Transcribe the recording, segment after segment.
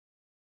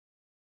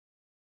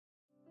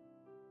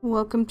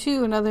Welcome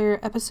to another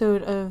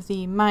episode of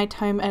the My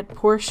Time at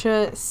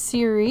Portia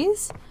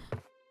series.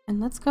 And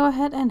let's go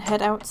ahead and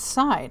head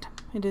outside.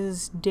 It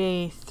is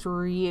day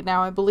 3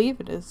 now, I believe.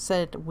 It is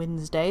said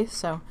Wednesday,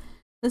 so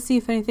let's see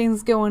if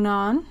anything's going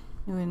on.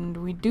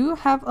 And we do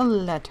have a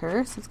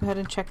letter, so let's go ahead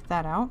and check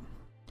that out.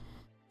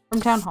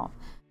 From Town Hall.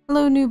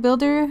 Hello, new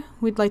builder.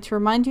 We'd like to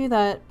remind you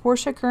that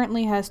Portia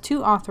currently has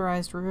 2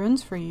 authorized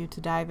ruins for you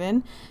to dive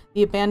in.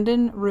 The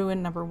abandoned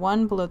ruin number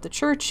 1 below the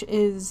church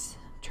is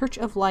Church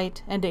of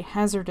Light, and a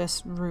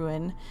hazardous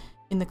ruin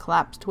in the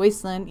collapsed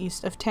wasteland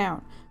east of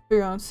town. For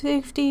your own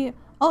safety,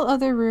 all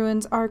other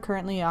ruins are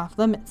currently off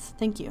limits.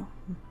 Thank you.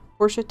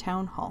 Portia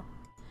Town Hall.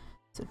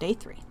 So day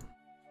 3.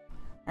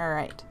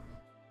 Alright.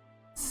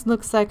 This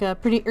looks like a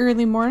pretty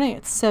early morning.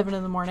 It's 7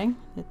 in the morning.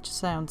 It just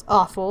sounds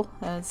awful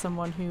as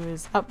someone who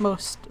is up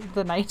most of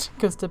the night,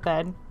 goes to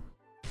bed.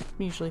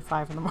 Usually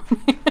 5 in the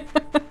morning.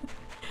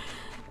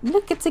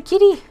 Look, it's a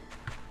kitty!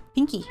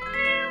 Pinky.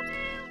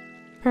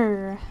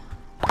 Purr.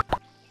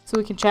 So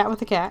we can chat with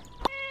the cat.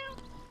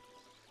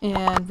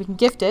 And we can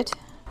gift it.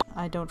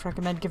 I don't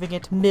recommend giving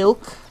it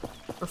milk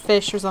or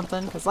fish or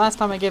something, because last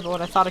time I gave it what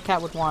I thought a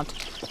cat would want,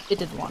 it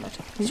didn't want it.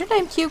 Is your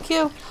name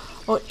QQ?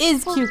 Oh, it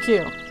is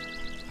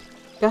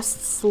QQ.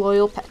 Gust's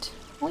loyal pet.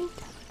 Oink.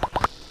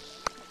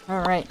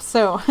 Alright,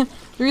 so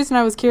the reason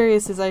I was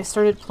curious is I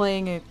started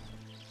playing a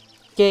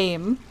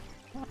game,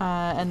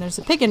 and there's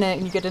a pig in it,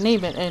 and you get to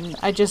name it, and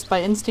I just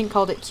by instinct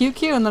called it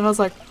QQ, and then I was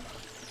like,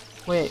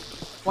 wait,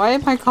 why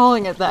am I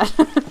calling it that?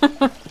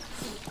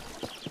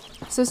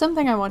 So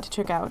something I want to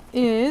check out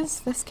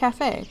is this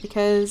cafe,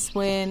 because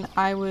when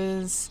I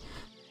last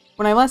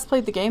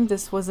played the game,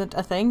 this wasn't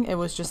a thing. It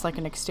was just like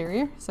an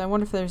exterior. So I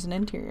wonder if there's an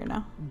interior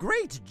now.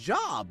 Great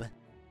job!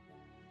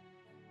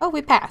 Oh,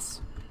 we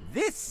pass.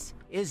 This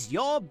is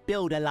your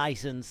builder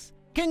license.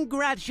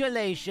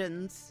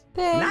 Congratulations!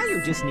 Thanks. Now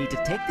you just need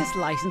to take this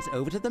license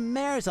over to the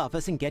mayor's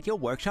office and get your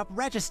workshop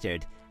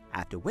registered.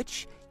 After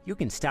which, you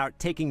can start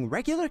taking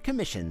regular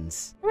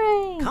commissions.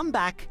 Hooray! Come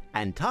back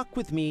and talk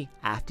with me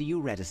after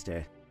you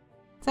register.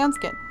 Sounds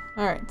good.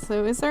 Alright,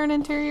 so is there an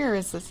interior or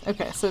is this...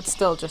 Okay, so it's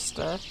still just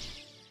a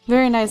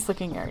very nice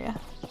looking area.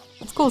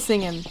 It's cool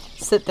seeing him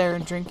sit there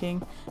and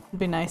drinking. It'd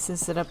be nice to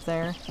sit up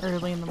there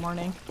early in the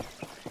morning.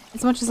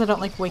 As much as I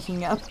don't like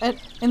waking up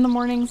in the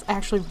mornings, I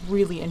actually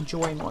really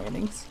enjoy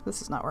mornings.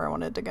 This is not where I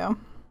wanted to go.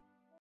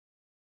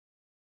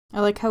 I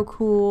like how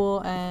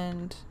cool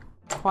and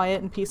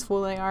quiet and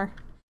peaceful they are.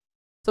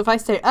 So if I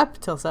stay up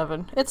till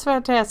 7, it's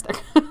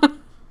fantastic.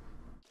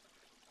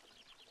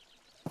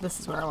 This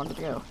is where I wanted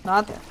to go.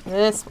 Not there.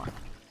 This one.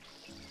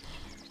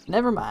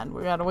 Never mind.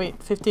 We gotta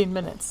wait 15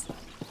 minutes.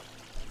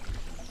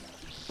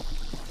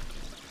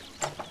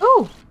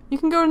 Oh! You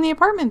can go in the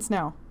apartments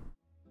now.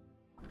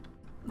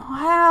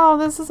 Wow,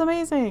 this is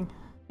amazing.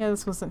 Yeah,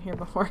 this wasn't here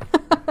before.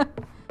 Look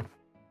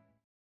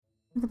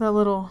at that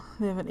little...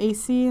 They have an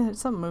AC. There's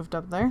something moved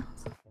up there.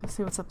 Let's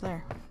see what's up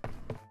there.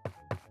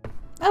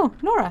 Oh,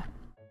 Nora!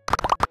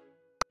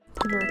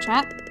 Give her a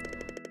chat.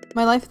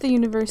 My life at the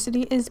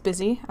university is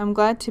busy. I'm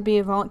glad to be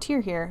a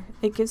volunteer here.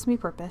 It gives me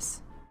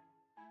purpose.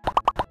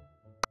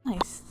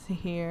 Nice to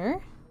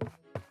hear.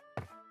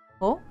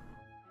 Cool.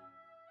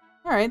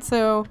 Alright,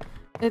 so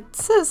it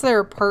says they're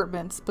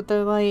apartments, but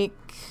they're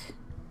like...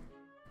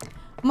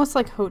 almost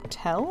like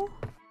hotel?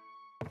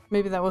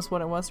 Maybe that was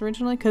what it was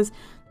originally, because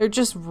they're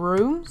just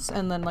rooms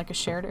and then like a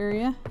shared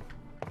area.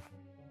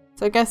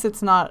 So I guess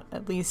it's not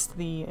at least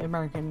the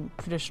American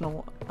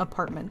traditional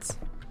apartments.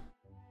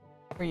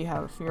 Where you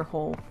have your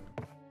whole...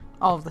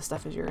 all of the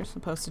stuff is yours,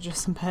 opposed to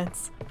just some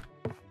beds.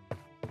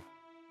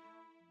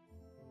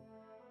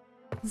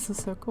 This is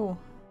so cool.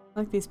 I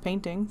like these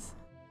paintings.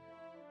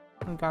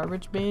 A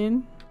garbage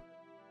bin.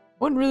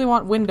 Wouldn't really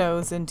want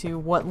windows into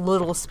what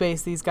little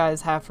space these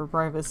guys have for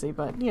privacy,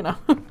 but you know.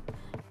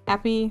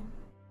 Happy?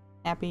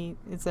 Happy?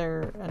 Is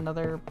there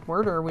another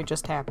word, or are we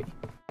just happy?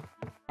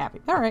 Happy.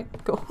 Alright,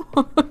 cool.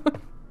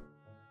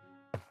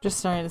 Just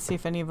starting to see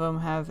if any of them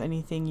have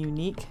anything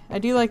unique. I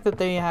do like that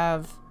they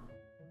have...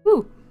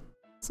 Ooh!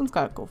 This one's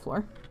got a cool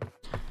floor.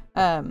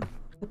 The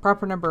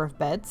proper number of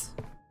beds.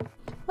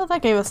 Well,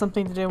 that gave us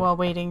something to do while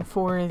waiting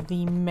for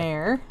the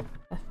mayor.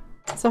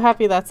 So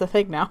happy that's a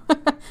thing now.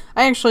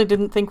 I actually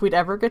didn't think we'd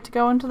ever get to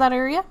go into that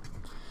area.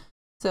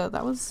 So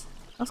that was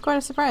quite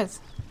a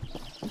surprise.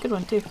 A good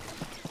one too.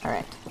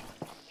 Alright.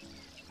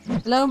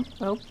 Hello?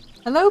 Oh.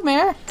 Hello,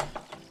 mayor!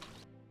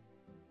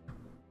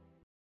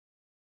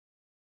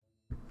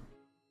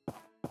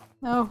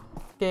 Oh,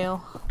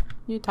 Gale.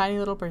 You tiny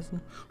little person.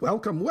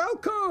 Welcome,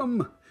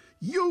 welcome!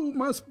 You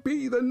must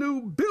be the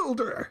new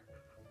builder.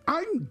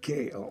 I'm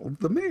Gale,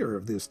 the mayor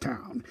of this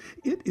town.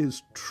 It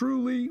is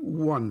truly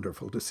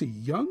wonderful to see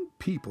young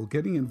people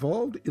getting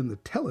involved in the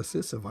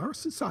telesis of our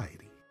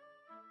society.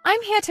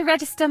 I'm here to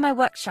register my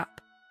workshop.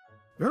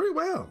 Very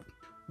well.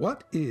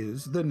 What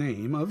is the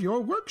name of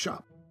your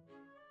workshop?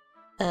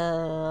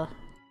 I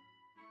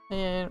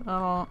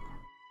don't...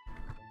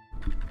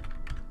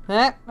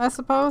 That, I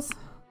suppose?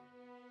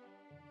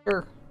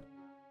 Sure.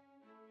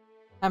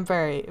 I'm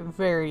very,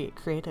 very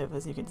creative,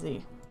 as you can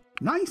see.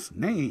 Nice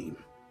name.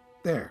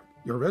 There,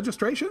 your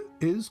registration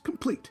is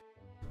complete.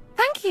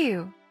 Thank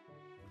you.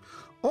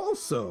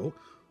 Also,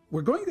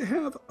 we're going to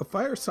have a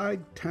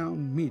fireside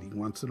town meeting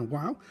once in a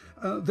while.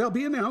 They'll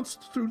be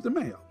announced through the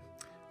mail.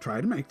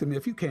 Try to make them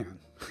if you can.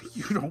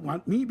 You don't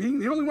want me being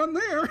the only one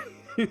there.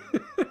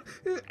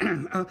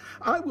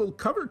 I will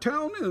cover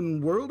town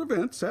and world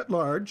events at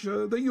large,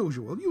 the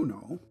usual, you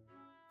know.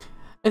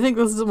 I think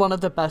this is one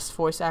of the best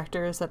voice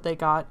actors that they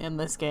got in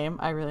this game.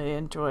 I really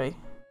enjoy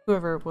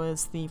whoever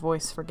was the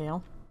voice for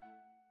Gale.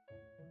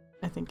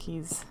 I think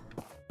he's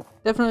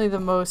definitely the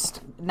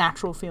most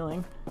natural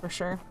feeling, for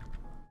sure.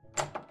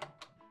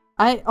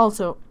 I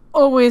also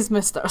always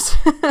miss those.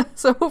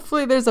 So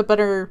hopefully there's a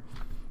better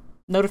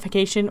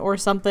notification or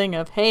something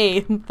of,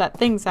 hey, that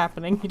thing's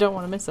happening. You don't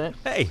want to miss it.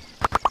 Hey!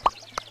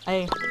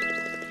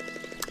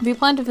 If you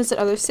plan to visit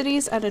other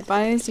cities, I'd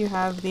advise you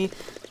have the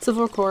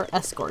Civil Corps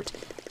escort.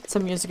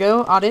 Some years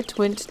ago, Audit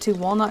went to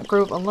Walnut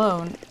Grove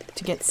alone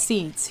to get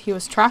seeds. He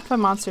was trapped by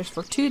monsters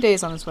for 2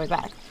 days on his way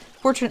back.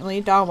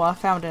 Fortunately, Dawa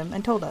found him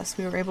and told us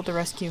we were able to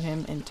rescue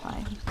him in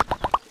time.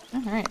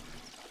 Alright.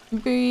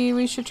 Maybe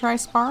we should try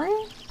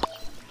sparring?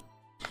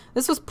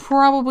 This was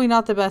probably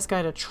not the best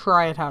guy to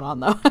try it out on,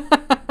 though.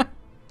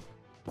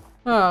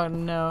 Oh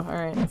no.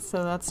 Alright,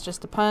 so that's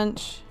just a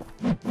punch.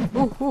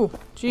 Ooh, ooh,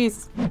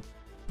 jeez.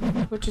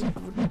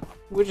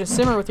 Would you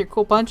simmer with your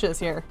cool punches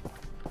here?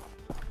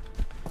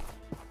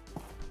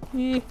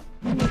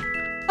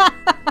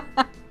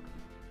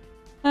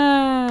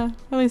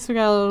 At least we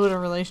got a little bit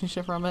of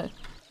relationship from it.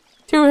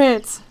 2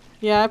 hits!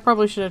 Yeah, I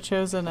probably should have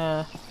chosen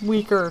a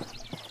weaker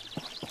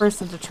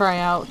person to try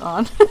out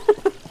on.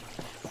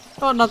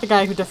 Well, not the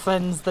guy who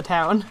defends the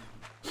town.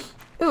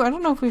 Ooh, I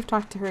don't know if we've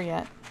talked to her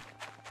yet.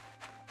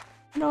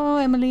 Hello,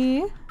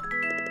 Emily.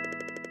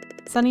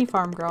 Sunny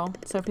Farm Girl,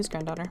 Sophie's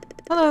granddaughter.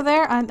 Hello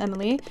there, I'm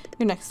Emily,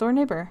 your next door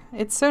neighbor.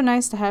 It's so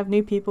nice to have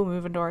new people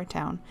move into our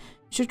town.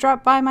 You should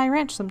drop by my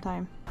ranch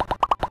sometime.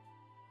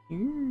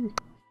 Ooh.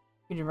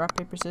 You do rock,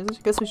 paper, scissors?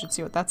 I guess we should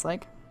see what that's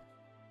like.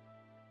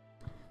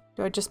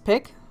 Do I just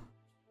pick?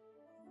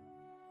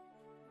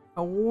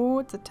 Oh,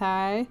 it's a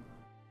tie.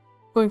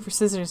 Going for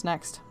scissors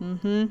next.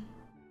 Mm-hmm.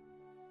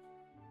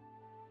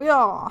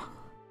 Yeah. I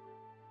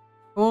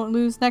won't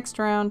lose next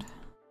round.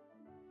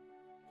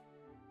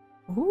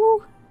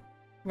 Ooh.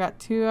 I got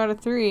 2 out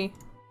of 3.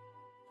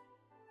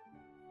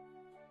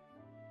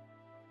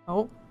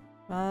 Oh.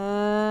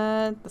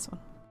 This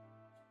one.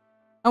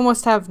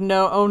 Almost have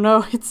no. Oh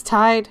no, it's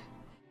tied.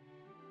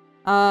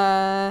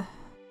 But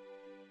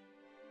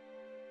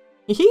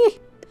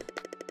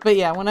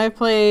yeah, when I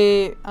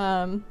play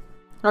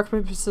rock,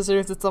 paper,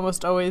 scissors, it's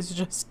almost always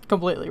just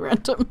completely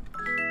random.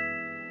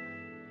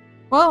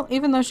 Well,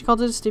 even though she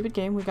called it a stupid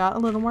game, we got a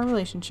little more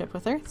relationship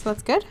with her, so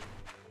that's good.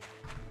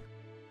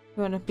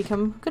 We want to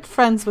become good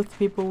friends with the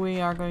people we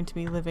are going to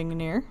be living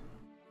near.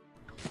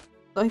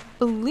 So I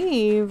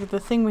believe the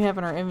thing we have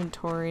in our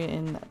inventory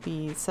in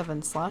the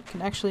 7 slot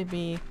can actually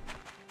be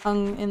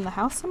hung in the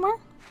house somewhere.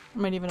 It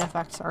might even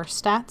affect our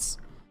stats.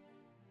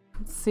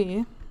 Let's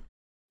see.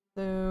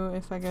 So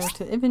if I go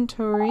to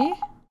inventory, you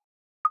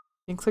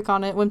can click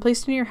on it. When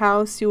placed in your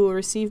house, you will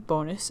receive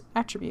bonus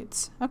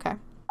attributes. Okay.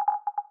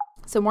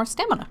 So more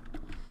stamina.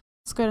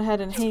 Let's go ahead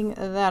and hang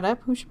that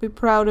up. We should be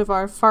proud of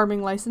our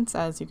farming license.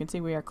 As you can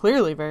see, we are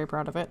clearly very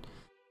proud of it.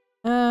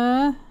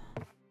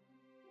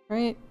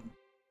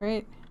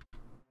 Right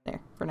there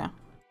for now.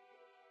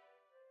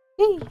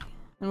 Yay!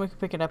 And we can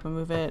pick it up and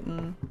move it,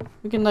 and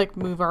we can like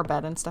move our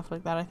bed and stuff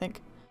like that, I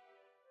think.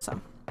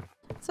 So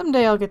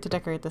someday I'll get to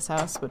decorate this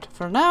house, but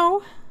for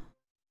now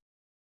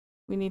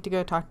we need to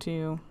go talk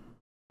to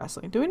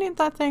Presley. Do we need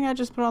that thing I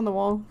just put on the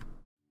wall?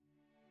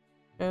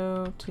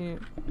 Go to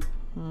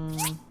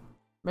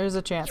there's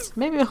a chance.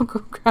 Maybe I'll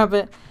go grab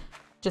it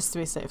just to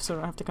be safe so I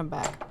don't have to come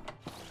back.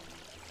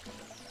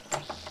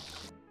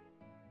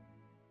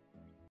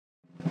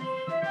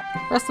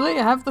 Presley,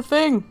 I have the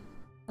thing!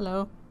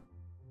 Hello.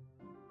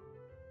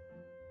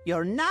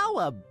 You're now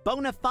a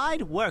bona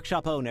fide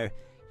workshop owner.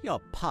 Your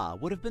pa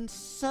would have been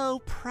so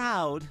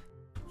proud.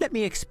 Let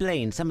me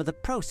explain some of the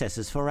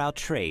processes for our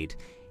trade.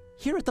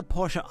 Here at the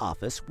Portia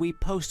office, we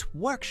post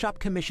workshop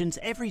commissions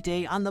every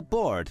day on the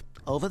board,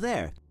 over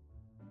there.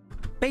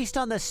 Based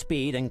on the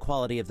speed and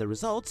quality of the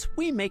results,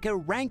 we make a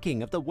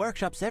ranking of the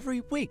workshops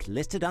every week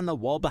listed on the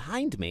wall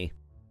behind me.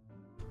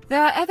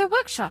 There are other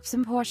workshops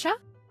in Portia?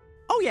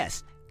 Oh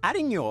yes,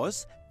 adding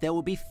yours, there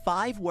will be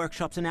 5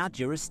 workshops in our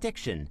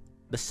jurisdiction.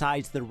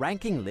 Besides the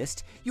ranking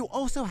list, you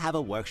also have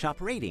a workshop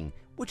rating,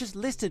 which is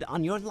listed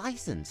on your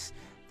license.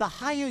 The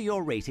higher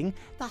your rating,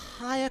 the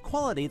higher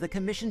quality the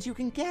commissions you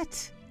can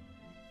get.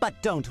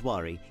 But don't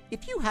worry,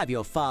 if you have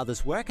your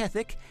father's work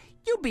ethic,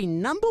 you'll be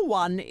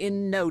 #1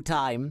 in no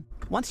time.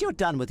 Once you're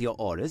done with your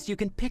orders, you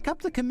can pick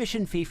up the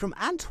commission fee from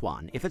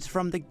Antoine if it's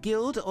from the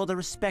guild or the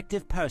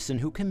respective person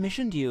who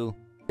commissioned you.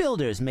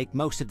 Builders make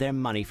most of their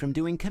money from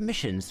doing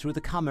commissions through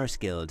the Commerce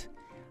Guild.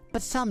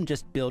 But some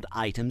just build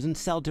items and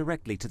sell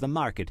directly to the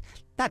market.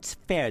 That's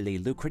fairly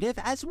lucrative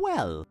as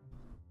well.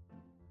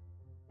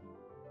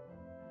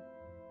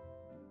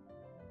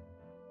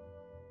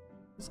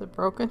 Is it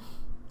broken?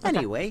 Okay.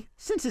 Anyway,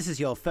 since this is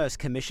your first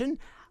commission,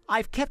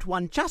 I've kept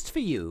one just for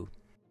you.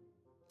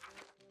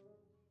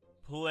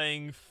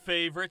 Playing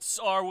favorites,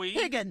 are we?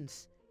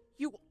 Higgins,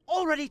 you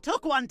already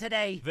took one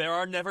today. There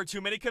are never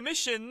too many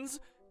commissions.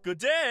 Good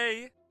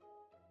day.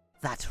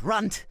 That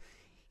runt.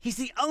 He's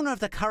the owner of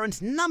the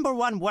current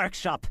 #1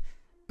 workshop.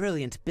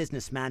 Brilliant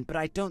businessman, but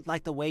I don't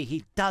like the way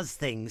he does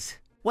things.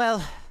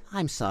 Well,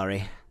 I'm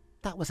sorry.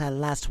 That was our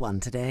last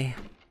one today.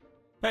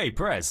 Hey,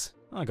 Prez,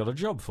 I got a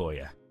job for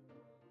you.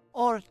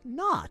 Or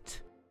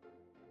not.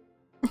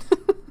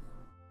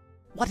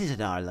 What is it,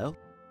 Arlo?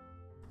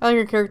 I like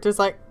your character's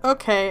like,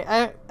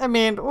 okay, I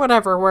mean,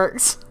 whatever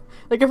works.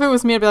 Like, if it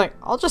was me, I'd be like,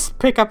 I'll just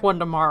pick up one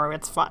tomorrow,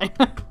 it's fine.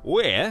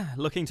 We're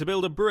looking to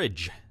build a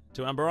bridge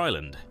to Amber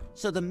Island.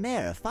 So the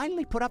mayor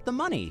finally put up the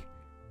money.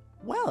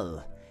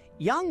 Well,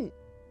 young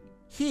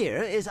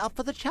here is up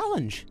for the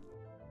challenge.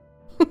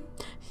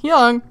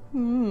 Young,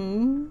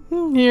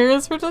 here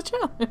is for the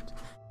challenge.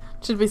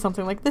 Should be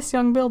something like this,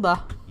 young builder.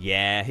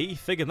 Yeah, he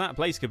figured that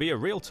place could be a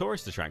real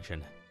tourist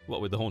attraction. What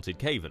with the haunted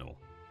cave and all.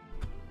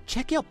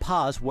 Check your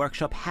pa's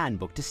workshop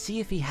handbook to see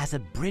if he has a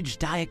bridge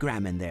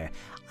diagram in there.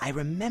 I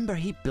remember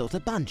he built a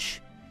bunch.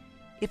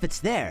 If it's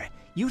there,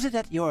 use it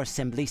at your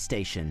assembly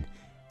station.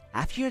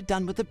 After you're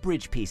done with the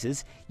bridge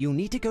pieces, you'll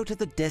need to go to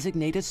the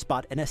designated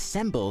spot and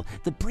assemble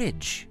the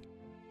bridge.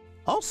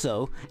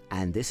 Also,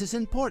 and this is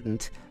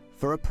important,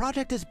 for a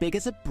project as big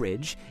as a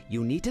bridge,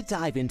 you need to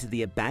dive into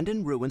the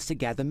abandoned ruins to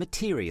gather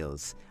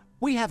materials.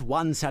 We have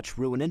one such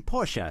ruin in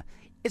Portia.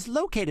 It's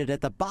located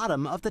at the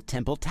bottom of the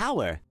temple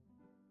tower.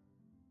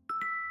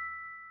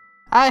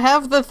 I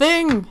have the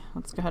thing!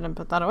 Let's go ahead and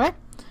put that away.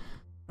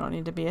 Don't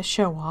need to be a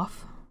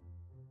show-off.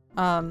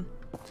 But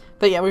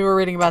yeah, we were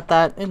reading about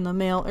that in the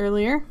mail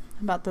earlier,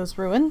 about those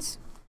ruins.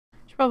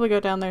 Should probably go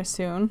down there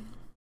soon.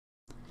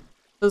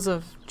 Those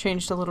have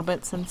changed a little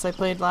bit since I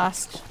played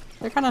last.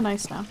 They're kind of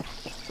nice now.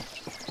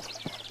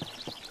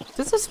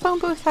 Does this phone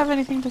booth have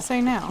anything to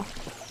say now?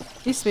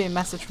 Used to be a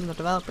message from the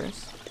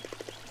developers.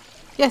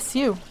 Yes,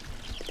 you.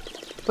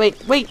 Wait,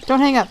 don't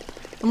hang up.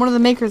 I'm one of the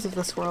makers of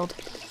this world.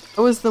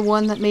 I was the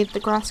one that made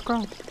the grass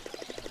grow.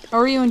 How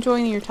are you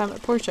enjoying your time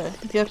at Portia?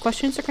 If you have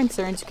questions or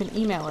concerns, you can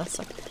email us.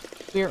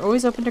 We are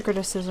always open to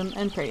criticism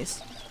and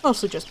praise.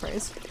 Mostly just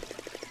praise.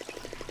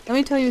 Let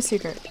me tell you a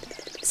secret.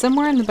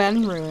 Somewhere in the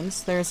abandoned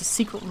ruins, there is a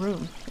secret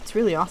room. It's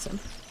really awesome.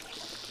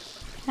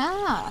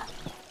 Ah!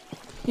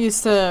 We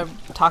used to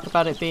talk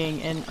about it being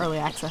in early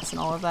access and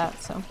all of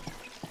that, so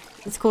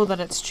it's cool that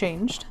it's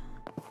changed.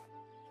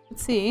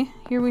 Let's see.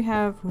 Here we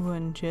have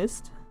one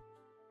gist.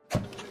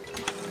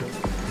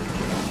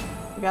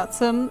 We got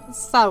some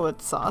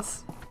salad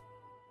sauce.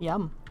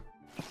 Yum.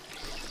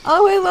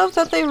 Oh, I love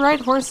that they ride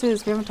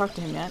horses. We haven't talked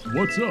to him yet.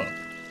 What's up?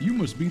 You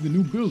must be the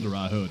new builder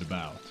I heard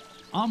about.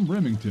 I'm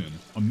Remington,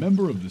 a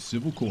member of the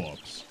Civil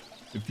Corps.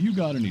 If you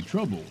got any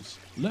troubles,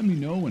 let me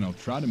know and I'll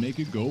try to make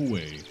it go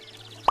away.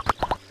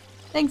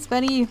 Thanks,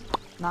 buddy.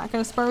 Not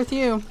gonna spar with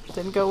you.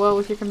 Didn't go well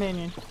with your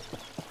companion.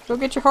 Go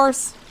get your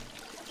horse.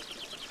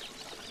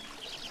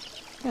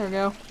 There we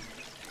go.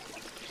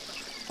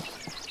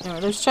 Anyway,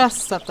 there's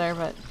chests up there,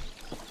 but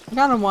I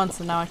got them once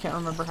and now I can't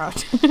remember how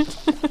to do it.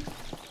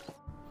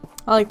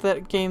 I like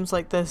that games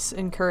like this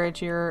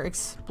encourage your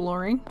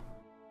exploring.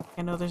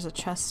 I know there's a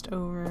chest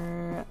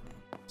over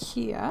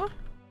here.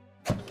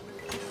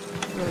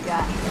 What do we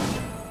got?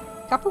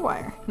 Copper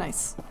wire.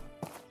 Nice.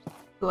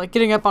 So, like,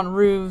 getting up on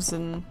roofs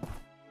and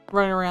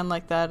running around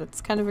like that,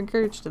 it's kind of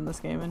encouraged in this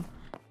game, and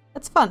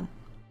it's fun.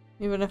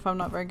 Even if I'm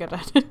not very good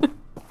at it.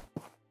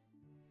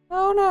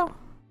 Oh no!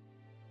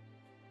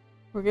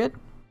 We're good?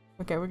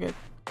 Okay, we're good.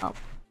 Oh,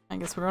 I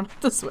guess we're going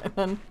this way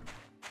then.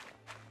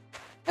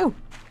 Oh!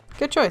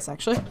 Good choice,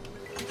 actually.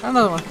 Got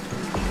another one.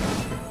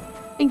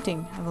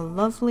 Painting of a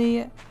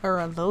lovely, or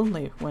a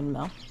lonely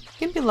windmill. It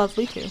can be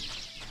lovely too.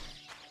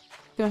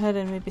 Go ahead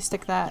and maybe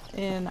stick that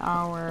in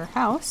our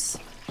house.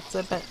 So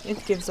I bet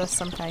it gives us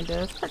some kind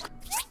of perk.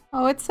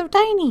 Oh, it's so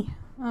tiny!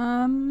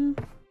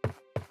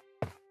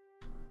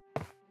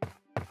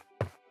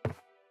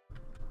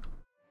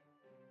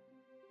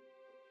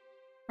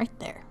 Right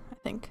there, I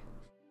think.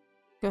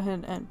 Go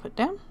ahead and put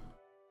down.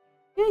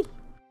 Yay!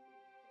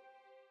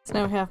 So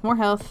now we have more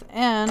health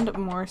and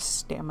more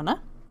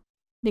stamina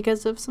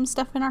because of some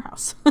stuff in our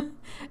house.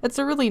 It's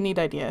a really neat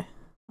idea.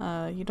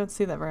 You don't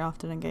see that very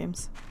often in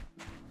games.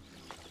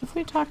 Have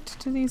we talked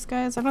to these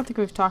guys? I don't think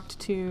we've talked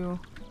to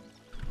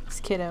this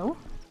kiddo.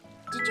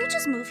 Did you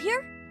just move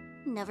here?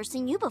 Never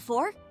seen you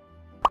before.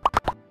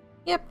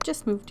 Yep,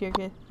 just moved here.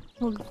 Good.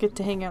 We'll get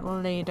to hang out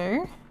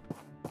later.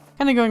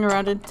 Kind of going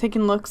around and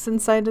taking looks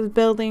inside of the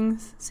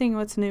buildings, seeing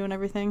what's new and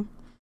everything.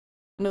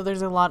 I know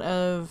there's a lot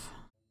of...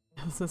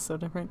 This is so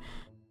different.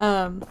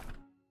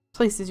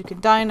 Places you can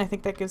dine. I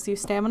think that gives you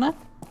stamina.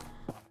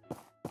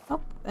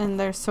 Oh, and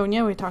there's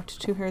Sonia. We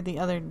talked to her the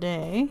other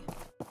day.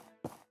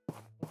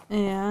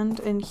 And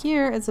in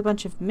here is a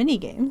bunch of mini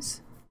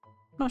games.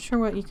 I'm not sure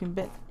what you can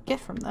get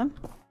from them.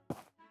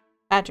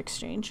 Badge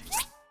exchange.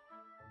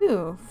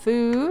 Ooh,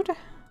 food.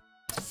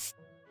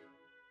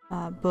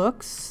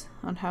 Books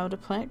on how to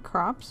plant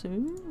crops.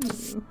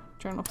 Ooh.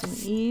 Journal from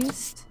the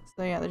East.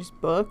 So yeah, there's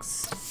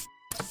books.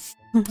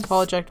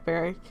 Apologetic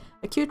bear.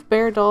 A cute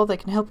bear doll that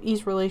can help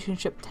ease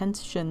relationship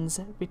tensions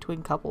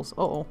between couples.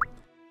 Uh-oh.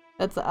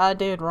 That's the I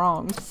did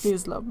wrong.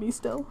 Please love me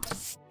still.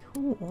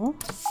 Cool.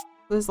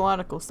 There's a lot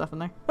of cool stuff in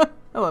there.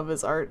 I love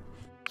his art.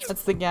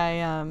 That's the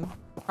guy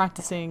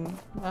practicing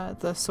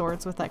the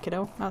swords with that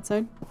kiddo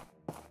outside.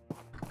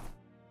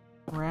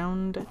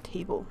 Round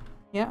table.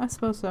 Yeah, I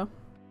suppose so.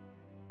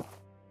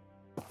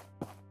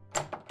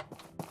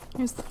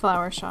 Here's the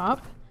flower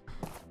shop.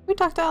 We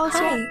talked to Alice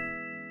yet? Hi.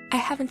 I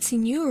haven't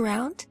seen you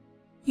around.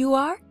 You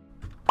are?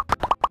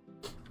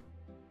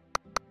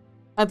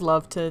 I'd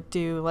love to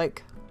do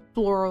like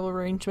floral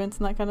arrangements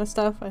and that kind of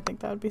stuff. I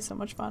think that would be so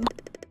much fun.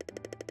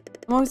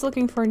 I'm always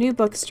looking for a new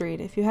book street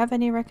if you have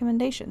any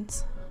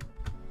recommendations.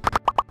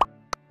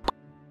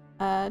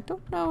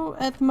 Don't know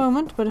at the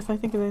moment, but if I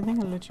think of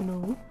anything, I'll let you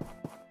know.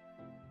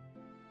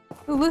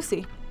 Oh,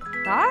 Lucy.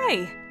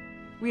 Hi!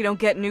 We don't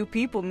get new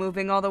people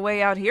moving all the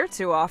way out here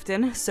too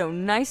often, so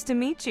nice to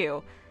meet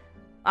you.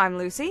 I'm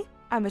Lucy.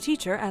 I'm a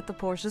teacher at the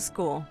Portia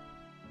school.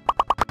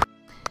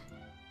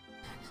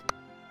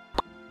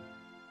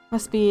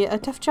 Must be a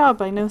tough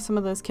job. I know some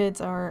of those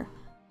kids are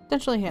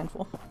potentially a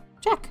handful.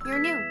 Jack! You're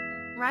new,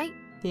 right?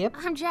 Yep.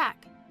 I'm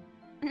Jack.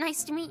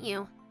 Nice to meet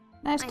you.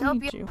 Nice to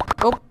meet you.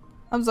 Oh,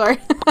 I'm sorry.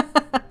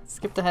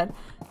 Skipped ahead.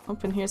 Oh,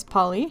 and here's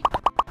Polly.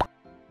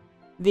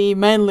 The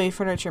manly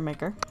furniture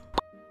maker.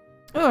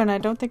 Oh, and I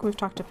don't think we've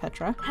talked to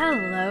Petra.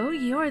 Hello,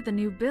 you're the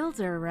new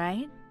builder,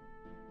 right?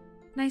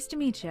 Nice to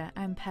meet you.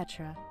 I'm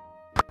Petra.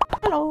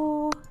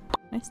 Hello.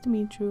 Nice to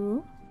meet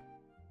you.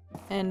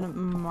 And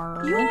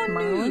Marlon.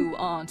 You're new,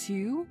 aren't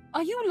you?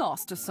 Are you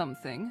lost or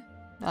something?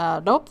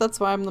 Nope, that's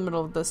why I'm in the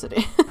middle of the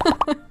city.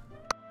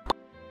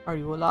 Are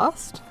you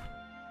lost?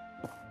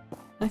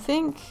 I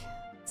think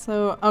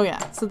so. Oh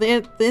yeah, so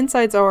the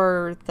insides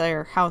are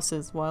their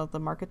houses while the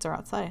markets are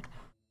outside.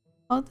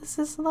 Oh, this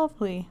is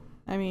lovely.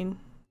 I mean,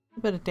 a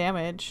bit of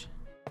damage.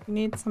 You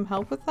need some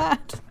help with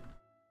that?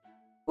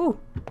 Ooh,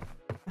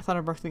 I thought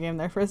I broke the game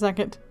there for a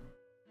second.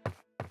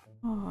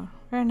 Oh,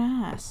 very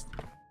nice.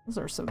 Those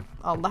are some,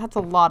 oh, that's a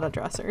lot of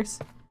dressers.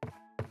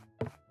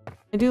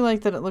 I do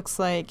like that it looks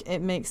like it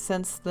makes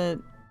sense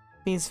that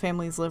these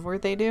families live where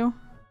they do.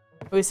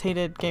 I always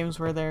hated games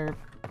where their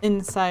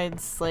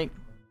insides, like,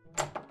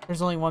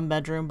 there's only one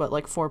bedroom but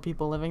like 4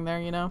 people living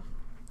there, you know?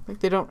 Like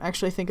they don't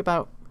actually think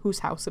about whose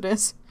house it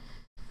is.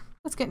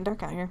 It's getting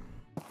dark out here.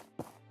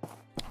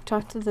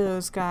 Talk to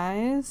those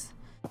guys.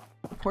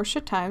 The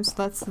Portia Times,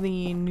 that's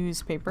the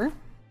newspaper.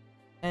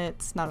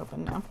 It's not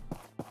open now.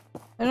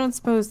 I don't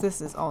suppose this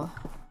is all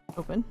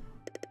open.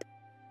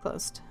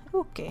 Closed.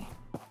 Okay.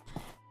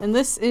 And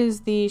this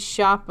is the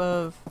shop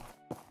of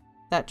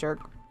that jerk.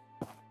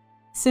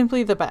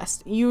 Simply the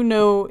Best. You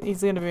know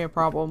he's gonna be a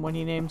problem when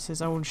he names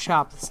his own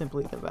shop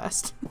Simply the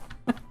Best.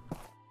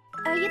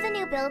 Are you the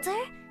new builder?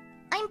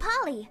 I'm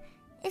Polly.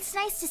 It's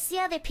nice to see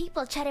other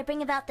people try to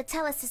bring about the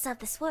telesis of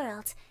this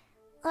world.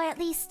 Or at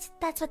least,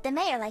 that's what the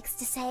mayor likes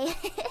to say.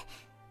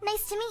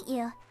 Nice to meet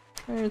you.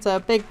 There's a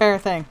big bear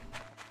thing.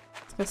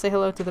 Let's go say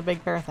hello to the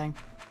big bear thing.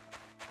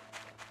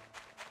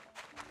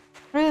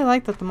 I really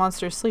like that the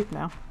monsters sleep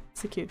now.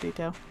 It's a cute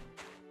detail.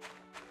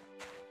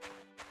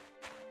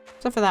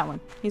 Except for that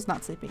one. He's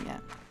not sleeping yet.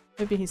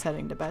 Maybe he's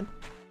heading to bed.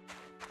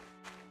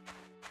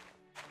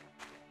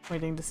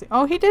 Waiting to see.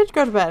 Oh, he did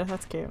go to bed.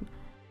 That's cute.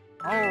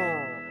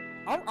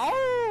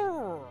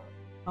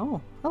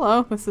 Oh,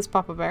 hello. This is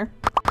Papa Bear.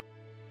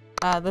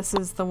 This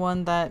is the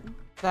one that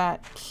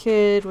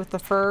kid with the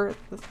fur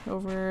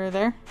over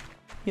there.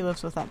 He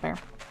lives with that bear.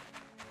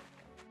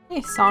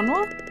 Hey,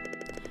 Sanwa?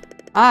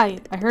 I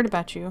heard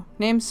about you.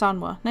 Name's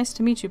Sanwa. Nice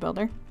to meet you,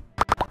 Builder.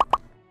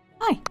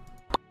 Hi.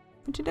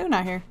 What you doing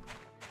out here?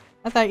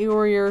 I thought you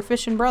were your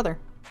fishing brother.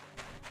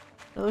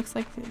 It looks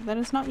like that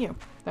is not you.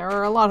 There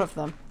are a lot of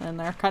them, and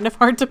they're kind of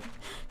hard to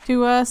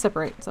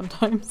separate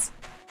sometimes.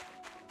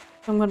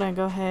 I'm gonna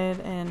go ahead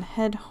and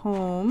head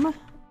home.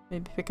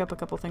 Maybe pick up a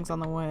couple things on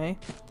the way.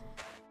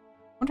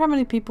 Wonder how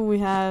many people we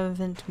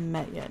haven't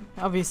met yet.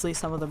 Obviously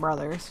some of the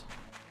brothers.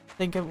 I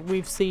think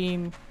we've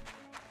seen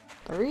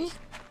 3?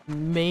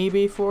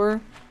 Maybe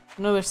 4.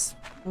 I know there's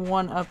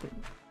one up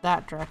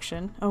that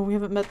direction. Oh, we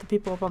haven't met the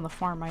people up on the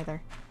farm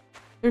either.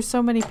 There's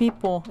so many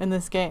people in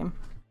this game.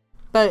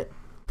 But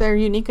they're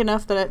unique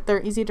enough that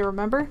they're easy to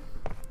remember.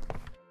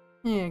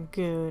 Yeah,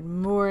 good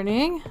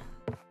morning.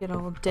 Good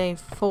old day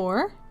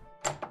 4.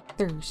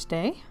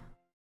 Thursday.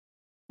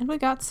 And we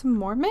got some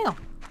more mail.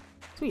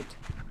 Sweet.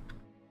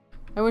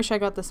 I wish I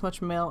got this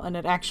much mail and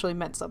it actually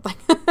meant something.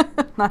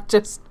 Not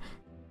just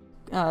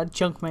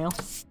junk mail.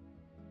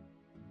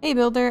 Hey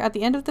Builder, at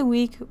the end of the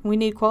week, we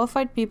need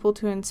qualified people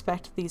to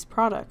inspect these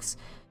products.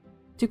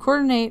 To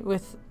coordinate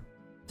with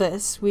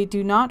this, we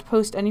do not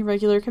post any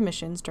regular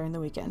commissions during the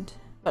weekend,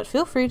 but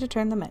feel free to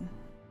turn them in.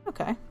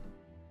 Okay.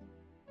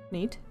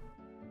 Neat.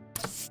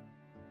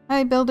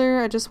 Hi Builder,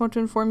 I just want to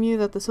inform you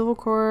that the Civil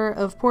Corps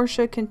of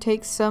Portia can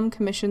take some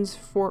commissions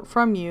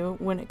from you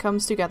when it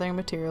comes to gathering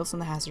materials in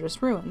the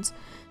hazardous ruins.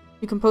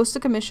 You can post a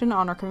commission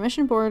on our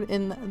commission board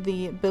in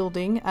the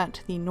building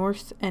at the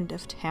north end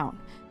of town.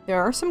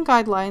 There are some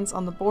guidelines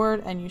on the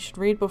board and you should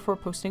read before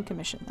posting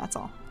commission. That's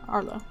all.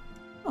 Arlo.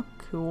 Oh,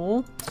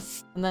 cool.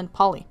 And then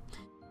Polly.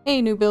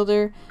 Hey, new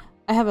builder.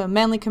 I have a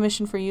manly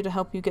commission for you to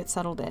help you get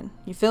settled in.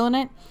 You feeling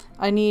it?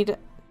 I'm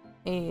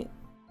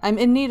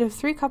in need of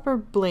 3 copper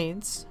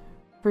blades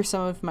for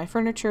some of my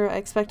furniture. I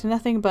expect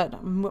nothing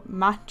but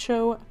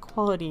macho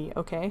quality,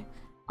 okay?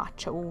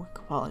 Macho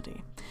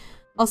quality.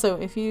 Also,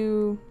 if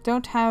you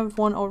don't have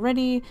one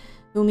already,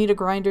 you'll need a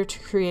grinder to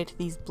create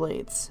these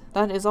blades.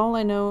 That is all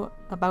I know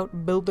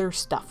about builder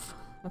stuff.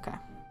 Okay.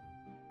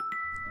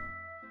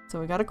 So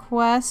we got a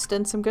quest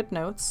and some good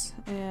notes.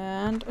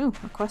 And, ooh,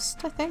 a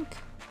quest, I think.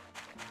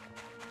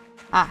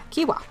 Ah,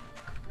 Kiwa.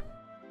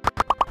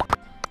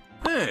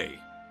 Hey,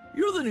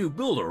 you're the new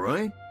builder,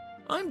 right?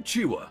 I'm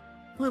Chiwa.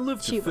 I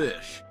live to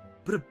fish,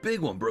 but a big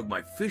one broke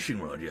my fishing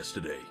rod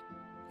yesterday.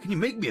 Can you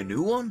make me a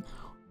new one?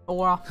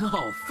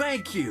 Oh,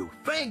 thank you!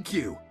 Thank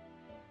you!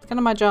 It's kind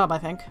of my job, I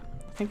think.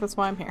 I think that's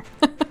why I'm here.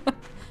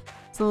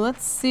 So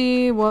let's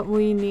see what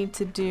we need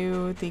to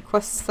do. The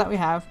quests that we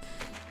have.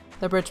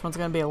 The bridge one's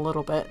going to be a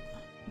little bit.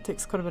 It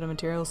takes quite a bit of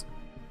materials.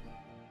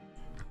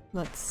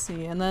 Let's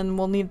see. And then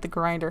we'll need the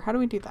grinder. How do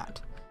we do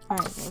that?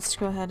 Alright, let's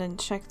go ahead and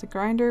check the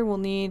grinder. We'll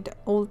need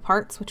old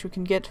parts, which we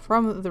can get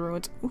from the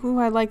ruins. Ooh,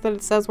 I like that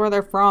it says where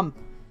they're from.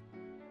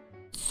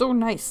 So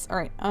nice.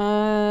 Alright,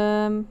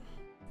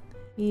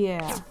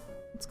 yeah.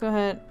 Let's go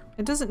ahead.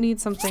 It doesn't need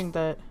something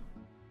that...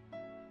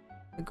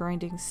 The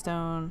grinding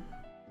stone...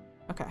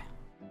 Okay.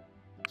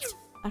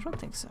 I don't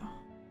think so.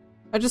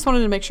 I just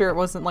wanted to make sure it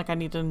wasn't like I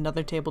needed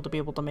another table to be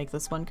able to make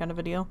this one kind of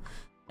a deal.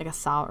 Like a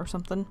saw or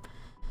something.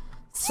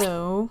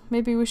 So,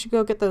 maybe we should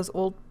go get those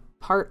old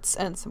parts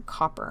and some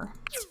copper.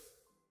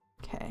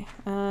 Okay.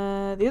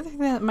 The other thing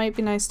that might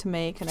be nice to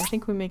make, and I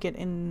think we make it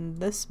in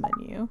this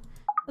menu.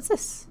 What's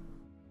this?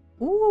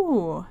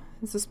 Ooh!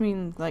 Does this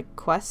mean, like,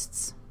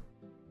 quests?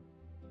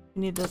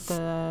 We need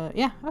the...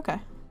 Yeah, okay.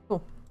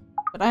 Cool.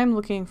 But I'm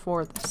looking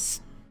for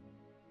this.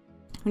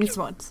 We need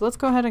some wood. So let's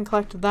go ahead and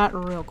collect that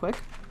real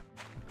quick.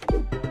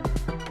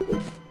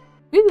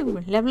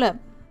 Woo! Level up!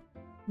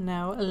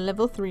 Now,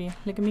 level 3.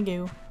 Look at me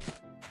go.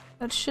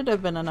 That should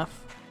have been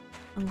enough.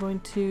 I'm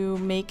going to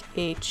make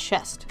a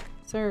chest.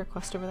 Is there a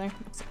quest over there?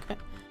 Looks like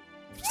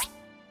it.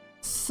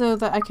 So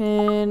that I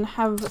can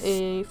have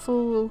a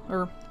full,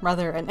 or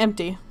rather an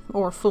empty,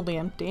 or fully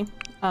empty,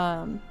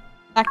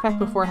 backpack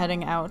before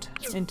heading out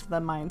into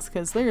the mines,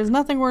 because there is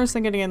nothing worse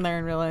than getting in there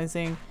and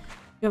realizing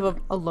you have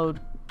a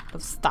load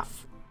of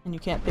stuff and you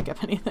can't pick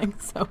up anything.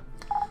 So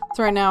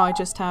right now I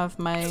just have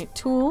my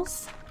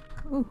tools.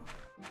 Ooh.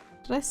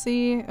 Did I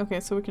see?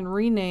 Okay, so we can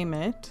rename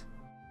it.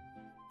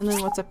 And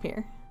then what's up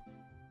here?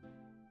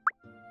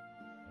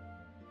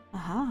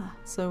 Aha,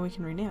 so we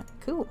can rename it.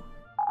 Cool.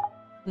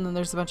 And then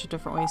there's a bunch of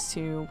different ways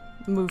to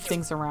move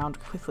things around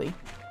quickly,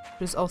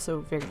 which is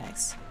also very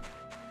nice.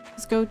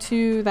 Let's go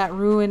to that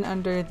ruin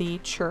under the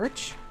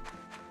church.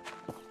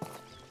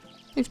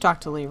 We've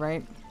talked to Lee,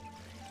 right?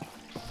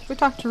 We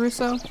talked to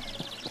Russo?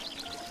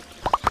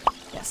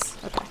 Yes,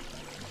 okay.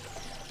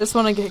 Just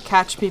want to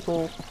catch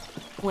people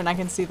when I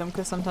can see them,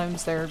 because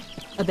sometimes they're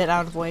a bit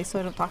out of the way, so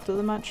I don't talk to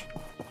them much.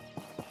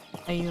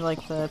 I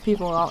like the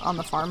people out on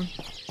the farm.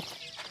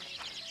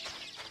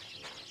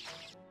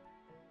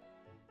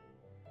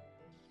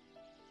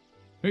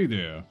 Hey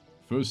there.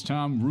 First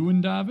time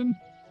ruin diving?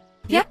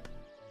 Yep.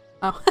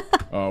 Oh.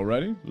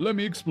 Alrighty, let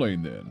me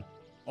explain then.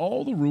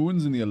 All the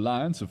ruins in the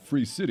Alliance of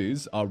Free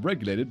Cities are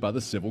regulated by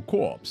the Civil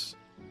Corps.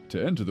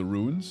 To enter the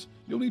ruins,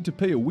 you'll need to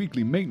pay a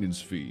weekly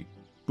maintenance fee,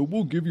 but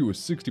we'll give you a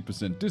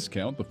 60%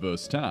 discount the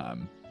first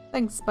time.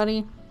 Thanks,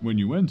 buddy. When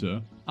you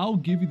enter, I'll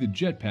give you the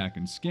jetpack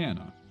and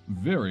scanner.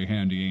 Very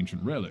handy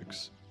ancient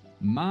relics.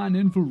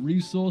 Mining for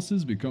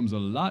resources becomes a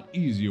lot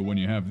easier when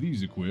you have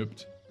these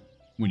equipped.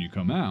 When you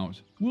come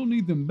out, we'll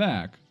need them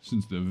back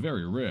since they're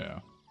very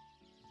rare.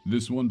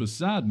 This one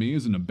beside me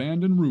is an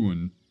abandoned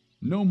ruin.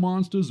 No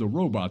monsters or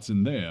robots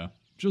in there,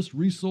 just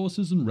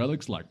resources and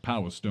relics like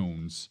power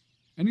stones.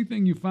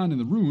 Anything you find in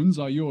the ruins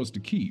are yours to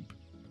keep.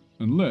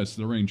 Unless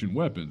they're ancient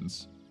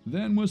weapons.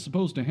 Then we're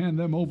supposed to hand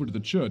them over to the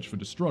church for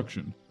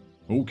destruction.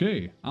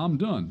 Okay, I'm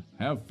done.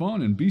 Have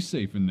fun and be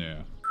safe in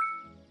there.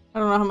 I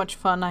don't know how much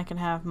fun I can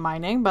have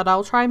mining, but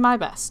I'll try my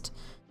best.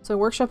 So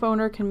workshop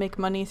owner can make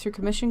money through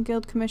commission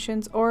guild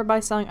commissions or by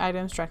selling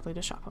items directly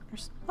to shop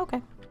owners. Okay.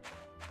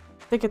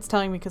 I think it's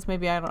telling me because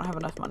maybe I don't have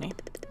enough money.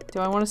 Do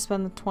I want to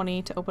spend the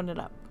 20 to open it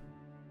up?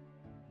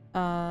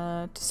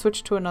 To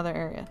switch to another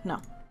area. No.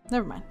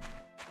 Never mind.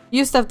 You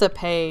used to have to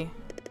pay...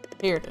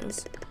 Here it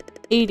is.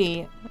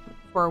 80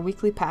 for a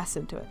weekly pass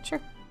into it.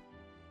 Sure.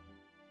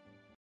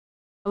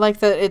 I like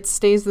that it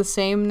stays the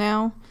same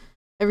now.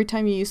 Every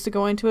time you used to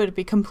go into it, it'd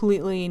be a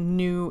completely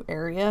new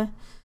area.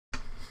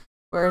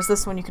 Whereas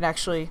this one, you can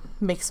actually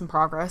make some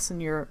progress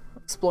and you're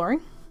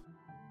exploring.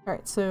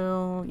 Alright,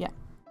 so yeah.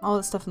 All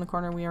the stuff in the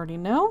corner we already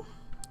know.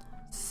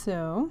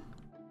 So,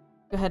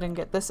 go ahead and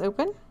get this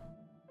open.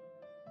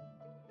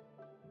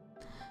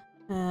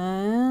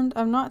 And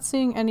I'm not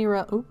seeing any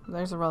oop,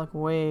 there's a relic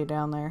way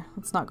down there.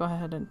 Let's not go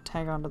ahead and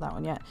tag onto that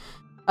one yet.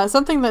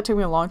 Something that took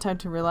me a long time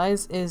to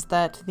realize is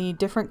that the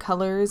different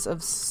colors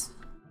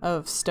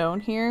of stone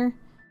here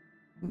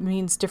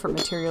means different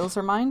materials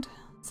are mined.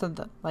 So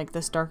that, like,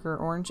 this darker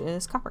orange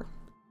is copper.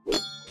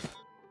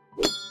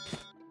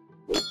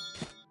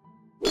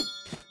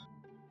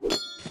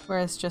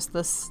 Whereas just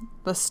the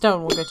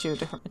stone will get you a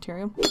different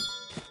material.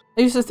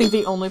 I used to think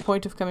the only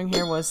point of coming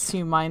here was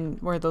to mine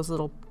where those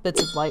little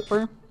bits of light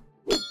were.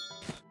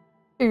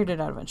 Figured it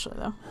out eventually,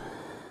 though.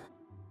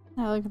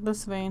 Now look at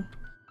this vein.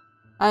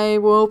 I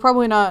will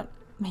probably not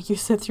make you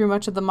sit through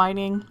much of the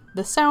mining.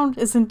 The sound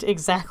isn't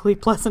exactly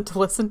pleasant to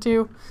listen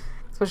to,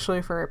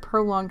 especially for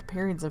prolonged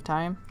periods of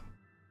time.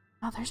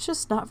 Oh, there's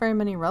just not very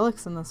many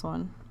relics in this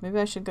one. Maybe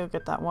I should go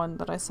get that one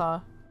that I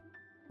saw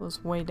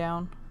was way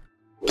down.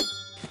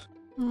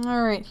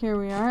 Alright, here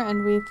we are,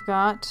 and we've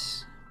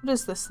got... What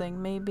is this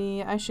thing?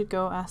 Maybe I should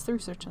go ask the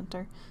research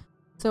center.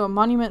 So, a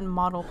monument and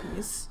model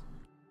piece.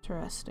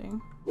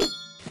 Interesting.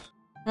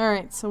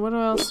 Alright, so what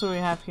else do we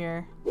have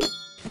here?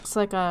 Looks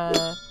like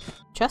a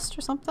chest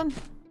or something?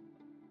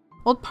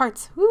 Old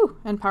parts! Woo!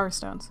 And power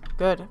stones.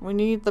 Good. We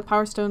need the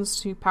power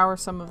stones to power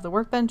some of the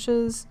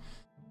workbenches.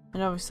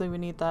 And obviously we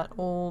need that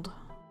old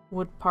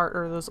wood part,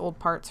 or those old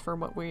parts for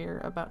what we're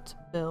about to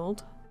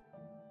build.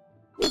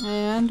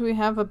 And we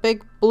have a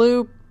big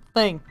blue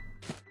thing.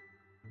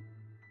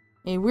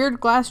 A weird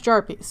glass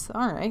jar piece.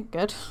 Alright,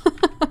 good.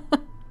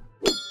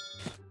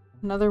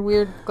 Another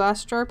weird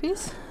glass jar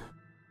piece.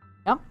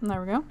 Yep,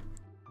 there we go.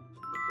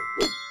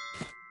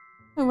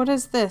 Oh, what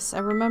is this? I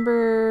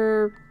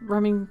remember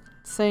Remy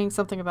saying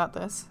something about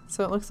this.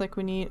 So it looks like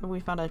we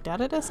found a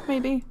data disk,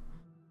 maybe?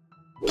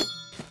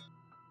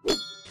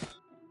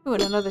 Ooh,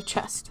 and another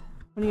chest.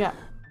 What do you got?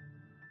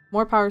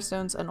 More power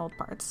stones and old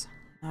parts.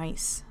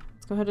 Nice.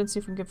 Let's go ahead and see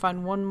if we can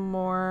find one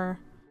more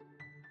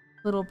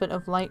little bit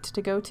of light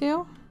to go to.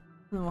 And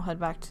then we'll head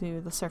back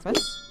to the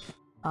surface.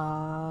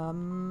 A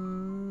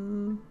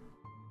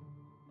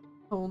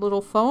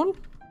little phone?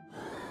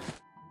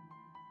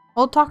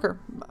 Old talker.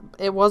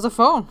 It was a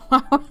phone.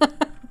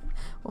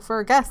 Well, for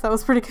a guess, that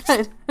was pretty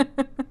good.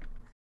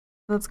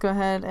 Let's go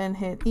ahead and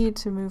hit E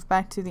to move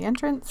back to the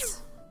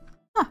entrance.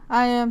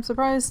 I am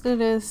surprised it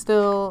is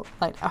still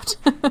light out.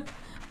 I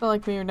feel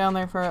like we were down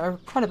there for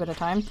quite a bit of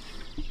time.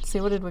 Let's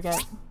see, what did we get?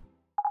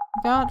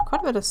 We got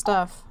quite a bit of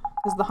stuff,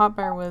 because the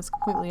hotbar was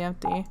completely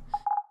empty.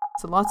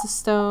 So lots of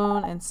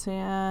stone and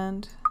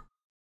sand.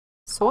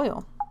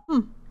 Soil.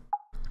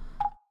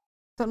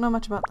 Don't know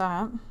much about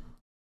that.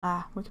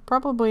 We could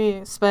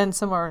probably spend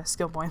some more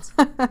skill points.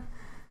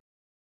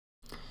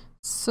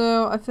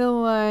 So I feel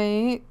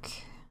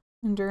like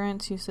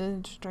endurance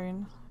usage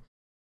drain.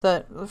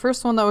 The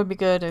first one that would be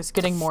good is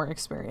getting more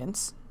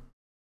experience.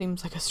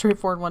 Seems like a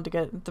straightforward one to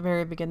get at the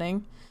very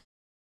beginning.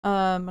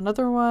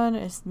 Another one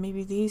is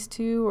maybe these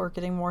two, or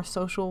getting more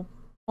social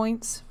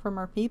points from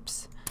our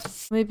peeps.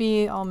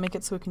 Maybe I'll make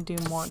it so we can do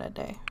more in a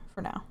day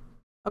for now.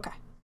 Okay,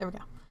 there we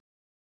go.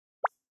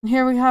 And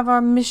here we have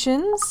our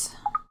missions.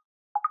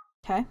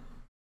 Okay.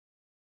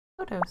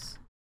 Photos.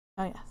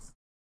 Oh yes.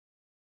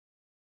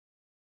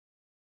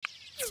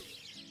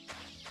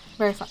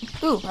 Very fun.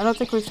 Ooh, I don't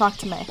think we've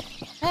talked to May.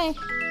 Hey!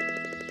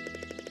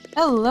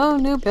 Hello,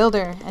 new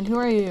builder. And who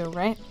are you,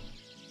 right?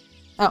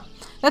 Oh,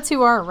 that's who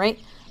you are, right?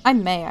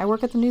 I'm May. I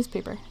work at the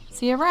newspaper.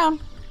 See you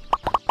around.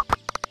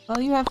 Well,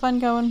 you have fun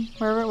going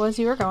wherever it was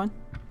you were going.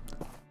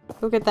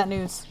 Go get that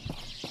news.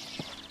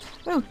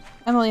 Ooh,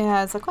 Emily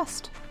has a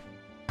quest.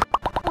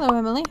 Hello,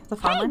 Emily, the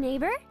farmer. Hey,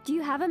 neighbor. Do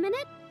you have a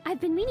minute?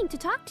 I've been meaning to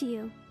talk to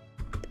you.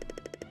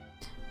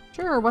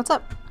 Sure, what's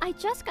up? I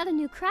just got a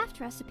new craft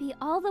recipe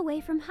all the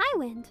way from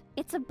Highwind.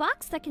 It's a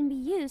box that can be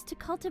used to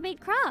cultivate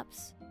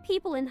crops.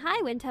 People in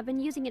Highwind have been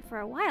using it for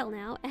a while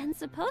now, and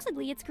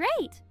supposedly it's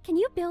great. Can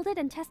you build it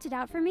and test it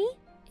out for me?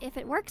 If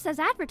it works as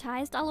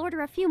advertised, I'll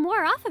order a few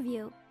more off of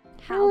you.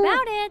 How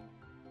about it?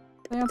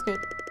 Sounds good.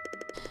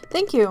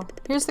 Thank you.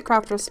 Here's the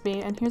craft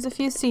recipe, and here's a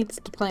few seeds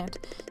to plant.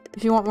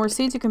 If you want more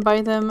seeds, you can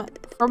buy them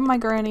from my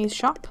granny's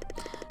shop.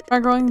 Try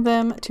growing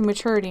them to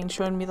maturity and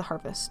showing me the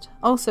harvest.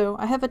 Also,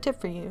 I have a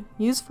tip for you.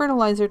 Use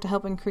fertilizer to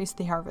help increase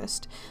the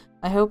harvest.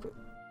 I hope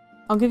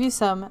I'll give you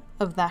some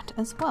of that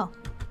as well.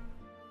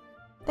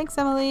 Thanks,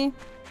 Emily.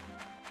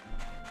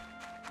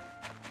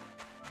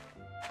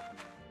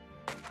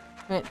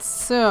 Right,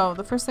 so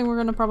the first thing we're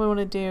gonna probably want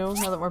to do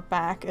now that we're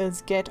back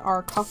is get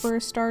our copper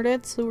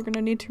started. So we're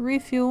gonna need to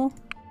refuel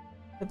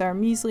with our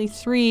measly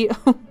 3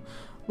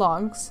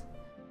 logs.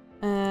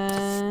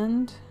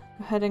 And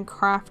go ahead and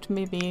craft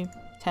maybe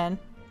 10.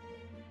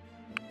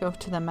 Go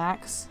to the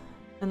max.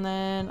 And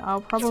then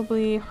I'll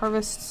probably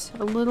harvest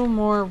a little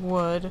more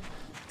wood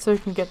so we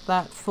can get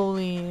that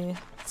fully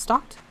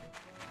stocked.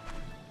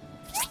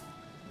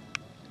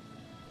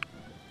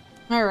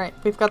 Alright,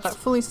 we've got that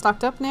fully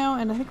stocked up now,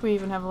 and I think we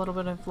even have a little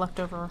bit of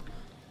leftover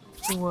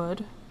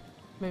wood.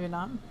 Maybe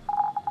not.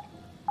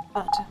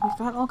 But we've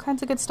got all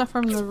kinds of good stuff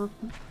from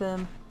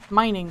the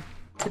mining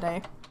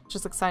today, which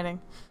is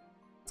exciting.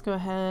 Let's go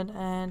ahead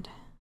and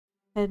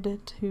head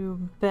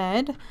to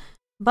bed.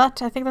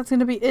 But I think that's going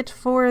to be it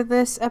for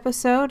this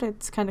episode.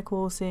 It's kind of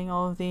cool seeing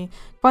all of the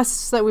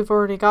quests that we've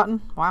already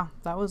gotten. Wow,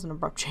 that was an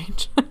abrupt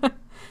change.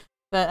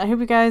 But I hope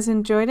you guys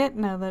enjoyed it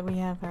now that we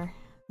have our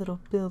little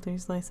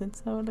builder's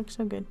license. Oh, it looks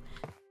so good.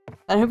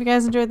 I hope you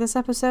guys enjoyed this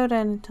episode,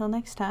 and until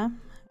next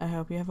time, I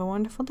hope you have a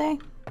wonderful day.